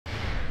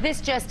This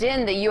just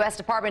in, the U.S.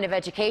 Department of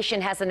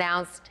Education has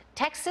announced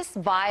Texas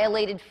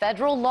violated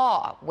federal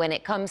law when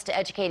it comes to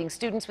educating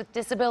students with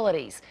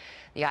disabilities.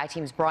 The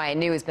I-Team's Brian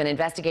New has been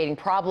investigating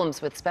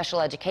problems with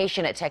special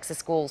education at Texas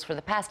schools for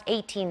the past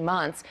 18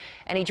 months,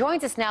 and he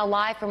joins us now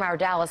live from our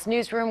Dallas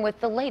newsroom with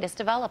the latest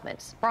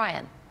developments.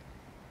 Brian.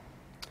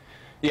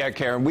 Yeah,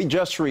 Karen, we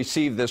just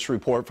received this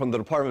report from the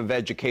Department of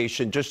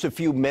Education just a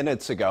few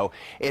minutes ago,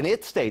 and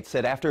it states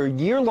that after a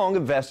year-long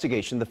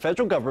investigation, the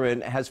federal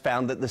government has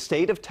found that the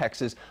state of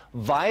Texas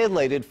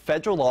violated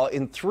federal law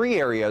in 3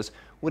 areas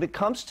when it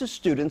comes to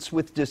students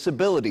with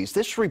disabilities.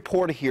 This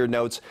report here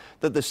notes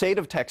that the state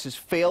of Texas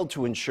failed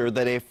to ensure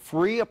that a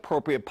free,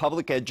 appropriate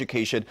public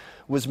education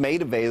was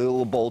made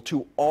available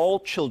to all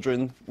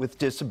children with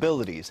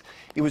disabilities.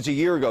 It was a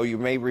year ago, you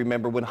may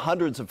remember, when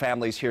hundreds of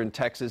families here in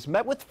Texas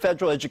met with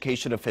federal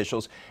education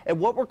officials at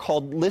what were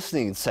called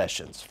listening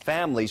sessions.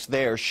 Families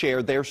there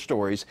shared their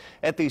stories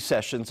at these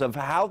sessions of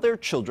how their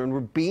children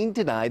were being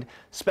denied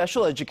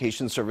special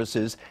education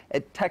services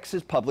at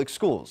Texas public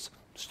schools.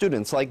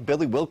 Students like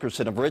Billy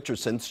Wilkerson of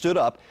Richardson stood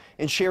up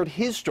and shared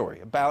his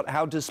story about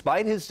how,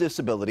 despite his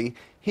disability,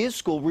 his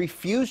school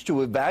refused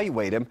to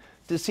evaluate him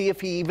to see if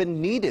he even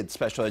needed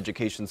special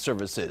education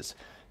services.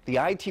 The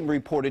I-Team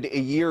reported a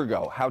year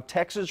ago how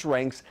Texas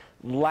ranks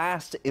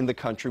last in the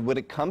country when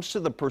it comes to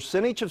the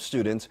percentage of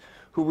students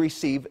who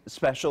receive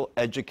special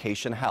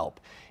education help.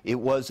 It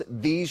was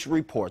these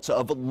reports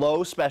of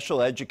low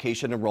special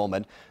education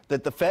enrollment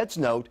that the feds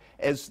note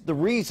as the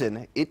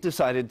reason it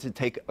decided to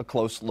take a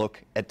close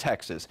look at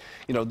Texas.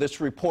 You know,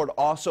 this report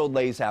also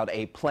lays out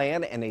a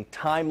plan and a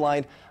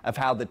timeline of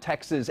how the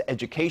Texas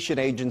Education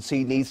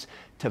Agency needs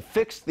to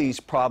fix these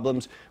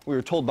problems. We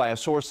were told by a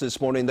source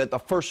this morning that the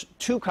first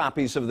 2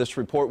 copies of this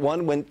report,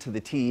 one went to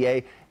the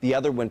TEA, the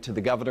other went to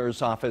the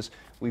governor's office.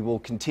 We will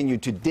continue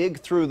to dig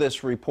through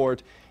this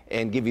report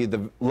and give you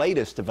the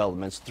latest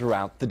developments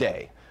throughout the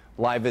day.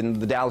 Live in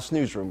the Dallas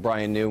newsroom,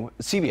 Brian New,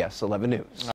 CBS 11 News.